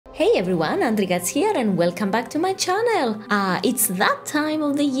Hey everyone, Andrigats here and welcome back to my channel! It's that time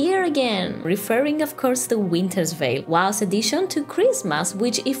of the year again! Referring of course to Winter's Veil, WoW's addition to Christmas,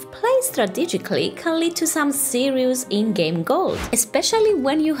 which if played strategically can lead to some serious in-game gold, especially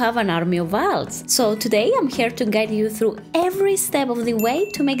when you have an army of ALTS. So today I'm here to guide you through every step of the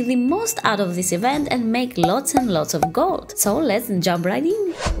way to make the most out of this event and make lots and lots of gold. So let's jump right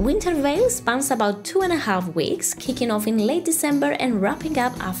in! Winter Veil spans about 2.5 weeks, kicking off in late December and wrapping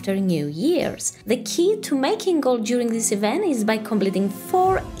up after New Year's. The key to making gold during this event is by completing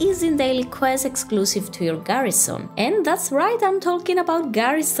 4 easy daily quests exclusive to your garrison. And that's right, I'm talking about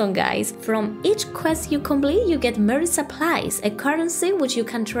garrison, guys. From each quest you complete, you get merit supplies, a currency which you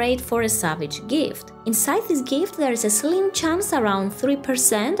can trade for a savage gift. Inside this gift, there is a slim chance, around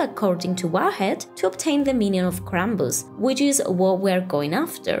 3% according to Warhead, to obtain the Minion of Grumpus, which is what we're going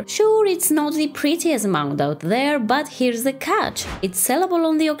after. Sure, it's not the prettiest mount out there, but here's the catch. It's sellable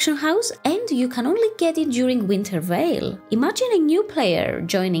on the auction house and you can only get it during Winter Veil. Imagine a new player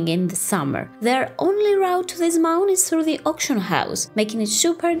joining in the summer. Their only route to this mount is through the auction house, making it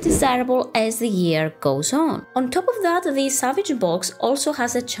super desirable as the year goes on. On top of that, the Savage box also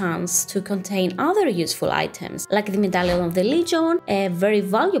has a chance to contain other useful items, like the Medallion of the Legion, a very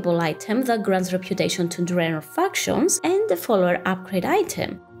valuable item that grants reputation to Draenor factions, and the follower upgrade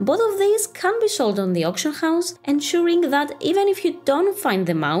item. Both of these can be sold on the auction house, ensuring that even if you don't find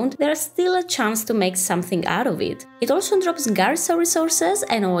the mount, there's still a chance to make something out of it. It also drops Garrison Resources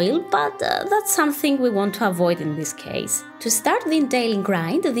and oil, but that's something we want to avoid in this case. To start the daily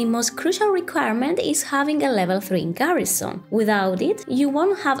grind, the most crucial requirement is having a level 3 in Garrison. Without it, you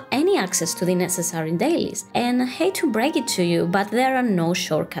won't have any access to the necessary dailies. And I hate to break it to you, but there are no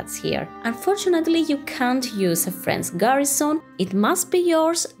shortcuts here. Unfortunately, you can't use a friend's Garrison, it must be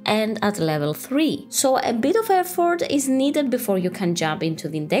yours and at level 3. So a bit of effort is needed before you can jump into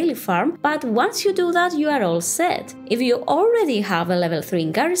the daily farm, but once you do that, you are all set. If you already have a level 3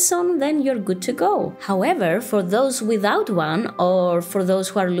 in Garrison, then you're good to go. However, for those without one, or for those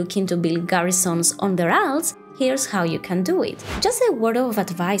who are looking to build garrisons on their ALTS, here's how you can do it. Just a word of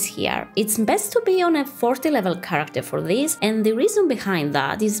advice here. It's best to be on a 40 level character for this, and the reason behind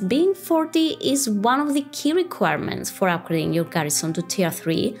that is being 40 is one of the key requirements for upgrading your garrison to tier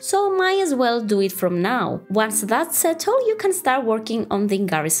 3, so might as well do it from now. Once that's settled, you can start working on the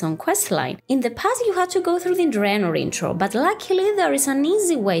garrison questline. In the past you had to go through the Draenor intro, but luckily there is an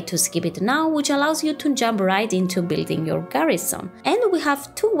easy way to skip it now, which allows you to jump right into building your garrison. And we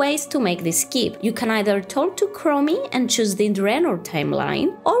have 2 ways to make this skip. You can either talk to Chromie and choose the Draenor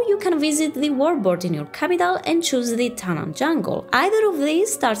timeline, or you can visit the warboard in your capital and choose the Tannan jungle. Either of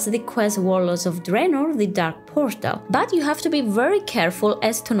these starts the quest Warlords of Draenor, the Dark Portal, but you have to be very careful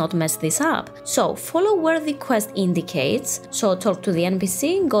as to not mess this up. So follow where the quest indicates, so talk to the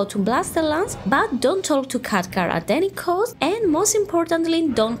NPC, go to Blasterlands, but don't talk to Khadgar at any cost, and most importantly,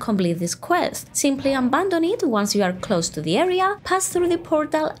 don't complete this quest. Simply abandon it once you are close to the area, pass through the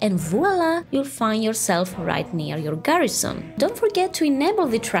portal, and voila, you'll find yourself right near your garrison. Don't forget to enable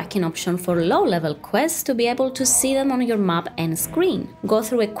the tracking option for low-level quests to be able to see them on your map and screen. Go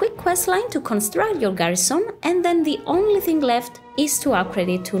through a quick questline to construct your garrison, and then the only thing left is to upgrade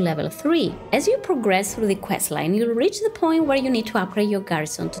it to level 3. As you progress through the questline, you'll reach the point where you need to upgrade your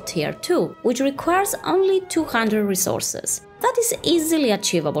garrison to tier 2, which requires only 200 resources. That is easily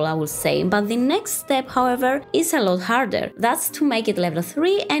achievable, I would say, but the next step, however, is a lot harder. That's to make it level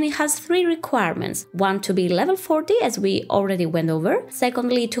 3, and it has 3 requirements. 1, to be level 40, as we already went over.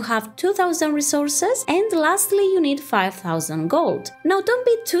 Secondly, to have 2000 resources. And lastly, you need 5000 gold. Now, don't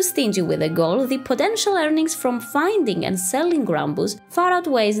be too stingy with the gold. The potential earnings from finding and selling Grumpus far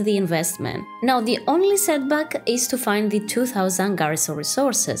outweighs the investment. Now, the only setback is to find the 2000 garrison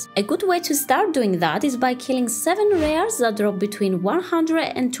resources. A good way to start doing that is by killing 7 rares that drop between 100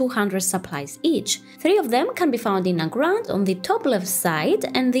 and 200 supplies each. 3 of them can be found in a ground on the top left side,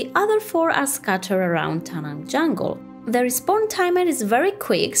 and the other 4 are scattered around Tannan jungle. The respawn timer is very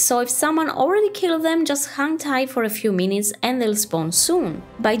quick, so if someone already killed them, just hang tight for a few minutes and they'll spawn soon.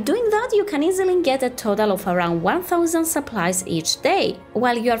 By doing that, you can easily get a total of around 1000 supplies each day.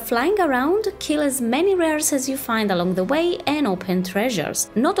 While you are flying around, kill as many rares as you find along the way and open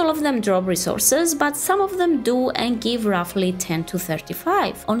treasures. Not all of them drop resources, but some of them do and give roughly 10 to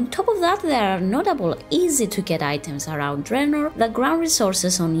 35. On top of that, there are notable easy to get items around Draenor that grant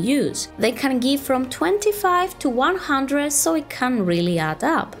resources on use. They can give from 25 to 100, so it can really add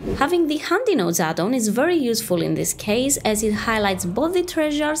up. Having the Handy Notes add-on is very useful in this case, as it highlights both the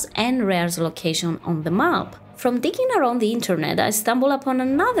treasures and rares location on the map. From digging around the internet, I stumbled upon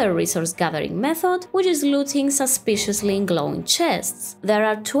another resource gathering method, which is looting suspiciously in glowing chests. There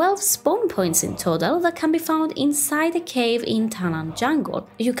are 12 spawn points in total that can be found inside a cave in Tanan Jungle.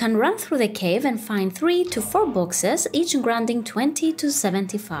 You can run through the cave and find 3 to 4 boxes, each granting 20 to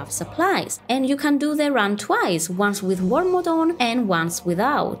 75 supplies. And you can do the run twice, once with war mode on and once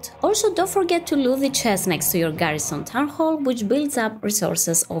without. Also, don't forget to loot the chest next to your garrison town hall, which builds up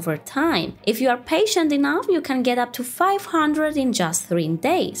resources over time. If you are patient enough, you can get up to 500 in just 3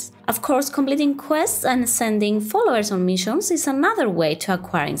 days. Of course, completing quests and sending followers on missions is another way to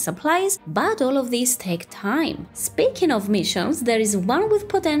acquiring supplies, but all of these take time. Speaking of missions, there is one with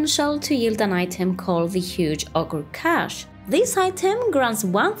potential to yield an item called the Huge Ogre Cache. This item grants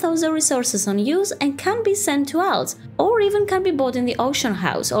 1000 resources on use and can be sent to ALTS, or even can be bought in the auction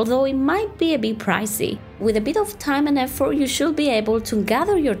house, although it might be a bit pricey. With a bit of time and effort, you should be able to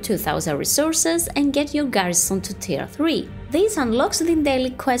gather your 2000 resources and get your garrison to tier 3. This unlocks the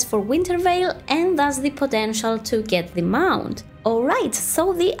daily quest for Wintervale and thus the potential to get the mount. Alright,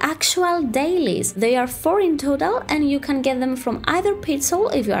 so the actual dailies. They are 4 in total and you can get them from either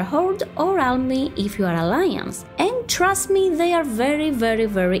Pitsoul if you are Horde or Almi if you are Alliance. And trust me, they are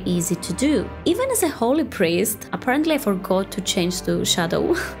very easy to do. Even as a holy priest, apparently I forgot to change to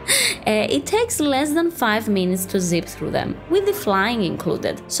Shadow, it takes less than 5 minutes to zip through them, with the flying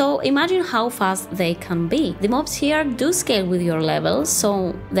included. So imagine how fast they can be. The mobs here do scale with your level,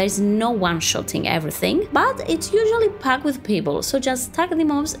 so there is no one-shotting everything, but it's usually packed with people, so just stack the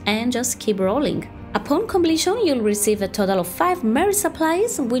mobs and just keep rolling. Upon completion, you'll receive a total of 5 merit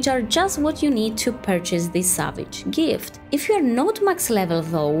supplies, which are just what you need to purchase this savage gift. If you are not max level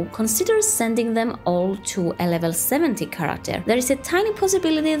though, consider sending them all to a level 70 character. There is a tiny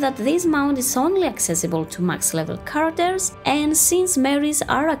possibility that this mount is only accessible to max level characters, and since merits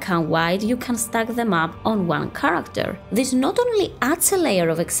are account wide, you can stack them up on one character. This not only adds a layer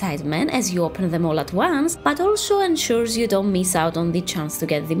of excitement as you open them all at once, but also ensures you don't miss out on the chance to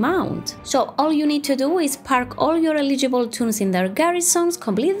get the mount. So all you need to do is park all your eligible tunes in their garrisons,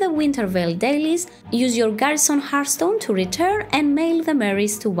 complete the Wintervale dailies, use your garrison hearthstone to return and mail the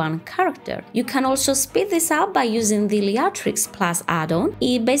merits to one character. You can also speed this up by using the Liatrix Plus add-on.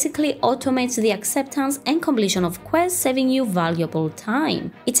 It basically automates the acceptance and completion of quests, saving you valuable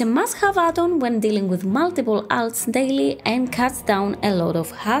time. It's a must-have add-on when dealing with multiple ALTS daily and cuts down a lot of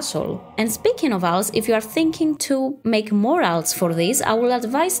hassle. And speaking of ALTS, if you are thinking to make more ALTS for this, I will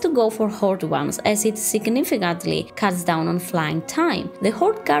advise to go for Horde ones, as it significantly cuts down on flying time. The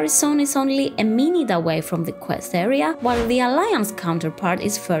Horde garrison is only a minute away from the quest area, while the Alliance counterpart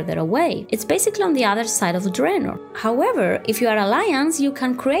is further away. It's basically on the other side of Draenor. However, if you are Alliance, you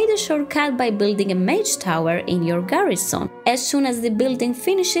can create a shortcut by building a mage tower in your garrison. As soon as the building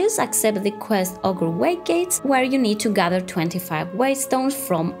finishes, accept the quest Ogre Wake Gates, where you need to gather 25 Waystones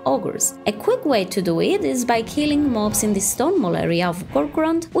from Ogres. A quick way to do it is by killing mobs in the Stone Mall area of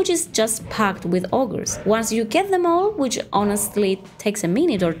Gorgrond, which is just packed with Ogres. Once you get them all, which honestly takes a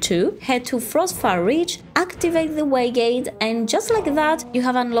minute or two, head to Frostfire Ridge, activate the Waygate, and just like that, you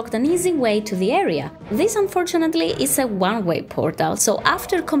have unlocked an easy way to the area. This unfortunately is a one-way portal, so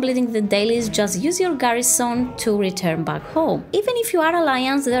after completing the dailies, just use your garrison to return back home. Even if you are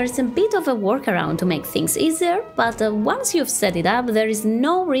Alliance, there is a bit of a workaround to make things easier, but once you've set it up, there is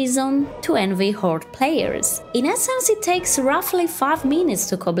no reason to envy Horde players. In essence, it takes roughly 5 minutes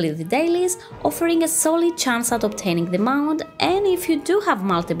to complete the dailies, offering a solid chance at obtaining the mount, and if you do have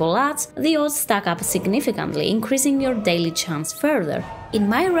multiple ads, the odds stack up significantly, increasing your daily chance further. In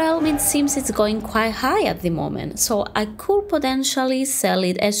my realm, it seems it's going quite high at the moment, so I could potentially sell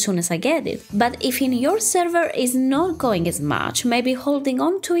it as soon as I get it. But if in your server is not going as much, maybe holding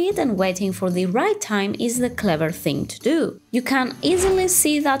on to it and waiting for the right time is the clever thing to do. You can easily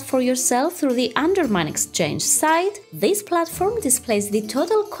see that for yourself through the Undermine Exchange site. This platform displays the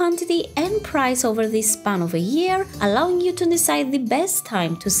total quantity and price over the span of a year, allowing you to decide the best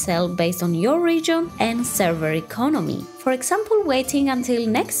time to sell based on your region and server economy. For example, waiting until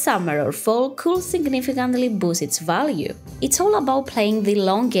next summer or fall could significantly boost its value. It's all about playing the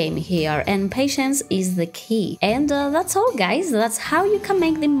long game here, and patience is the key. And that's all, guys. That's how you can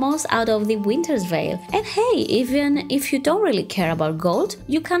make the most out of the Winter's Veil. And hey, even if you don't really care about gold,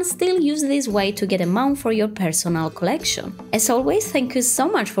 you can still use this way to get a mount for your personal collection. As always, thank you so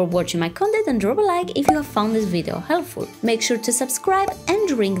much for watching my content, and drop a like if you have found this video helpful. Make sure to subscribe and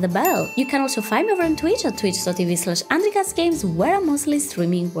ring the bell. You can also find me over on Twitch at twitch.tv/AndrikasGames, where I'm mostly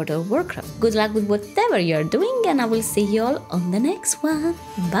streaming World of Warcraft. Good luck with whatever you're doing, and I will see you all on the next one.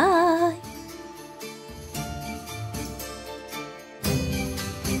 Bye!